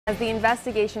As the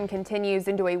investigation continues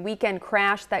into a weekend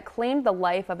crash that claimed the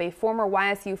life of a former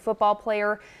YSU football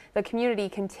player, the community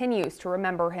continues to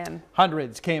remember him.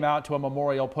 Hundreds came out to a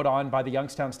memorial put on by the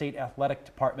Youngstown State Athletic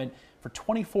Department for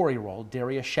 24-year-old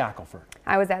Darius Shackleford.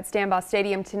 I was at Stanbaugh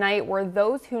Stadium tonight, where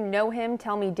those who know him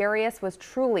tell me Darius was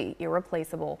truly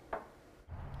irreplaceable.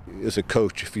 As a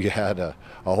coach, if you had a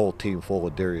whole team full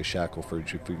of Darius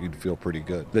Shackleford, you'd feel pretty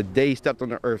good. The day he stepped on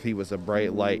the earth, he was a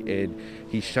bright light, and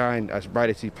he shined as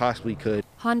bright as he possibly could.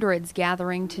 Hundreds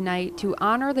gathering tonight to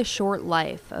honor the short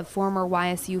life of former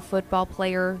YSU football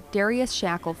player Darius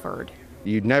Shackleford.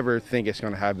 You never think it's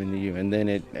going to happen to you, and then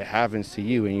it happens to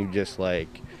you, and you just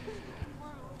like,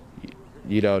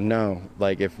 you don't know,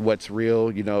 like if what's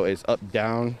real, you know, is up,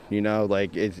 down, you know,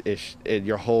 like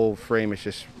your whole frame is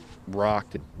just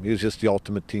rocked. He was just the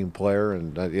ultimate team player,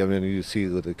 and I mean, you see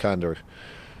the kind of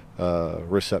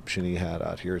reception he had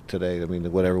out here today. I mean,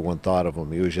 what everyone thought of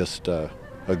him. He was just a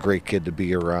great kid to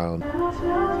be around.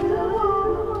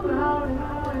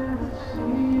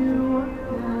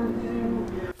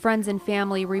 Friends and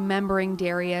family remembering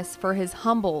Darius for his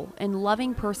humble and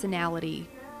loving personality.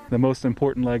 The most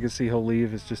important legacy he'll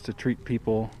leave is just to treat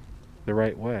people the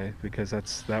right way, because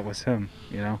that was him,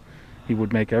 you know. He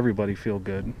would make everybody feel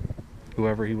good,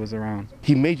 whoever he was around.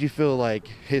 He made you feel like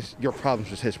your problems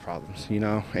was his problems, you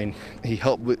know, and he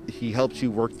helped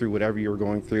you work through whatever you were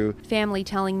going through. Family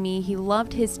telling me he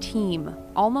loved his team,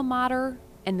 alma mater,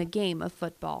 and the game of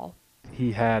football.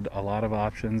 He had a lot of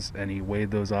options, and he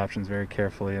weighed those options very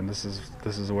carefully, and this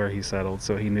is where he settled,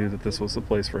 so he knew that this was the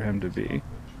place for him to be.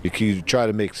 You try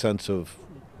to make sense of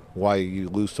why you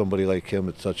lose somebody like him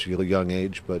at such a young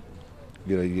age, but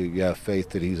you know, you have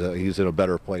faith that he's in a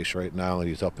better place right now, and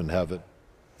he's up in heaven.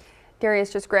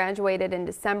 Darius just graduated in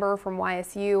December from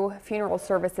YSU. Funeral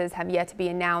services have yet to be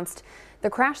announced. The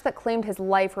crash that claimed his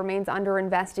life remains under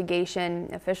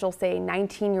investigation. Officials say a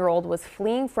 19-year-old was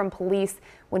fleeing from police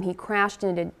when he crashed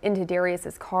into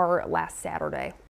Darius's car last Saturday.